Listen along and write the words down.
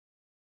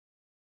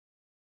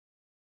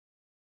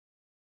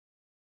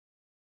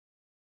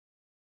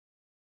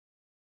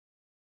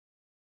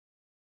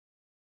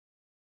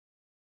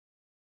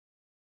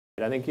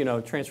I think,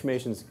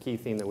 transformation is a key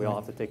theme that we all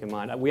have to take in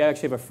mind. We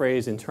actually have a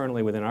phrase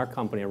internally within our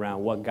company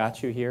around what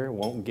got you here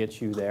won't get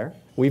you there.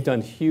 We've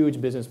done huge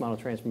business model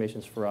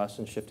transformations for us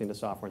and shifting to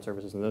software and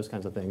services and those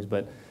kinds of things,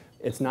 but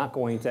it's not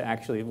going to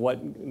actually,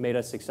 what made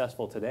us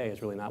successful today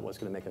is really not what's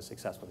going to make us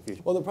successful in the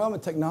future. Well, the problem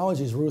with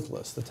technology is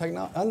ruthless.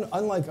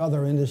 Unlike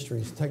other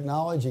industries,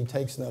 technology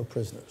takes no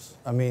prisoners.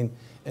 I mean,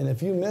 and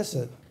if you miss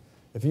it,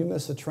 if you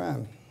miss a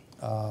trend,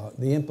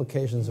 the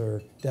implications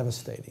are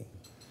devastating.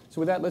 So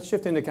with that, let's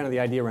shift into kind of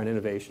the idea around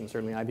innovation.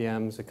 Certainly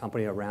IBM is a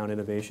company around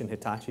innovation.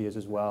 Hitachi is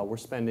as well. We're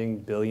spending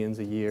billions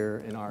a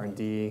year in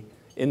R&D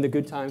in the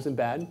good times and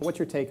bad. What's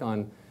your take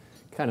on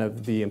kind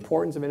of the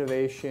importance of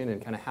innovation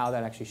and kind of how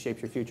that actually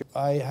shapes your future?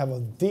 I have a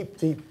deep,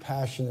 deep,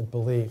 passionate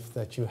belief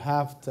that you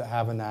have to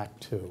have an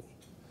Act 2.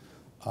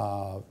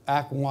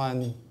 Act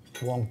 1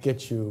 won't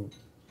get you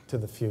to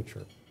the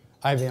future.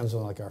 IBM's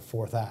on like our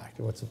 4th act.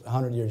 What's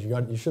 100 years?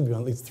 You should be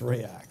on at least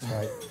 3 acts,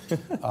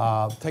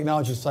 right?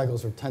 Technology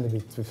cycles tend to be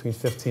between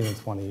 15 and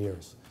 20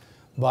 years.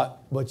 But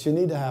you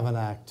need to have an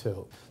Act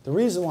 2. The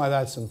reason why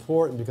that's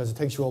important because it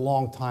takes you a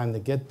long time to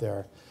get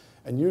there,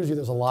 and usually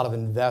there's a lot of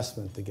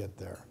investment to get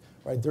there.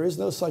 Right? There is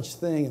no such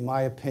thing, in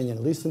my opinion,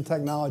 at least in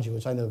technology,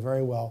 which I know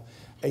very well,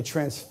 a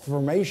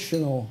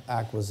transformational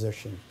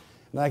acquisition.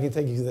 And I can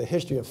take you through the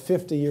history of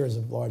 50 years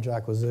of large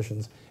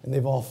acquisitions, and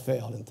they've all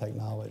failed in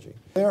technology.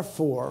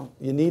 Therefore,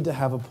 you need to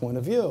have a point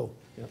of view,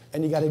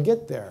 and you got to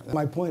get there.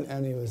 My point,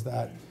 Andy, is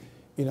that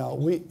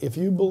if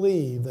you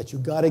believe that you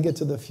got to get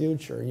to the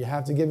future, you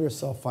have to give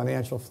yourself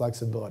financial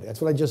flexibility.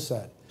 That's what I just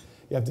said.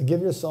 You have to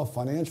give yourself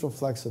financial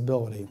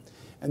flexibility,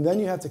 and then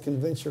you have to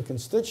convince your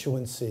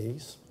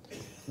constituencies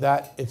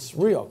that it's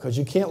real, because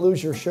you can't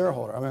lose your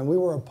shareholder. I mean, we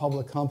were a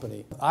public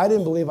company. I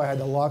didn't believe I had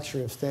the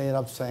luxury of standing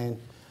up saying,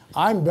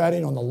 I'm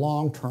betting on the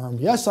long term.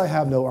 Yes, I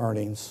have no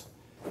earnings,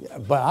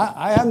 but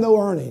I have no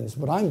earnings,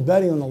 but I'm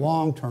betting on the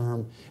long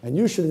term, and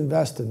you should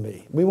invest in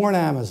me. We weren't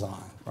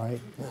Amazon,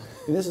 right?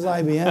 And this is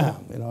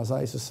IBM. As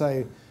I used to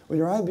say, when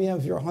you're IBM,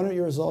 if you're 100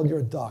 years old, you're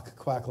a duck,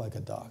 quack like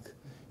a duck.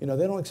 They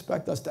don't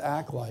expect us to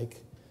act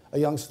like a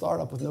young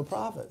startup with no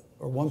profit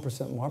or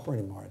 1%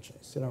 operating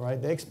margins.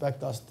 Right? They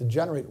expect us to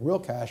generate real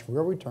cash,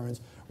 real returns,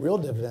 real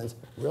dividends,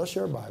 real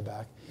share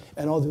buyback,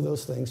 and I'll do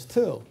those things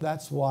too.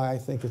 That's why I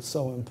think it's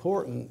so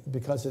important,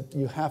 because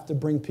you have to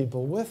bring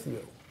people with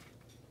you.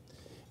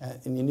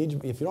 And you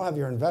need, if you don't have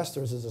your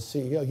investors as a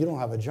CEO, you don't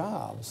have a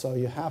job. So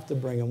you have to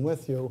bring them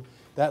with you.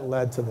 That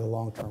led to the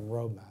long-term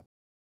roadmap.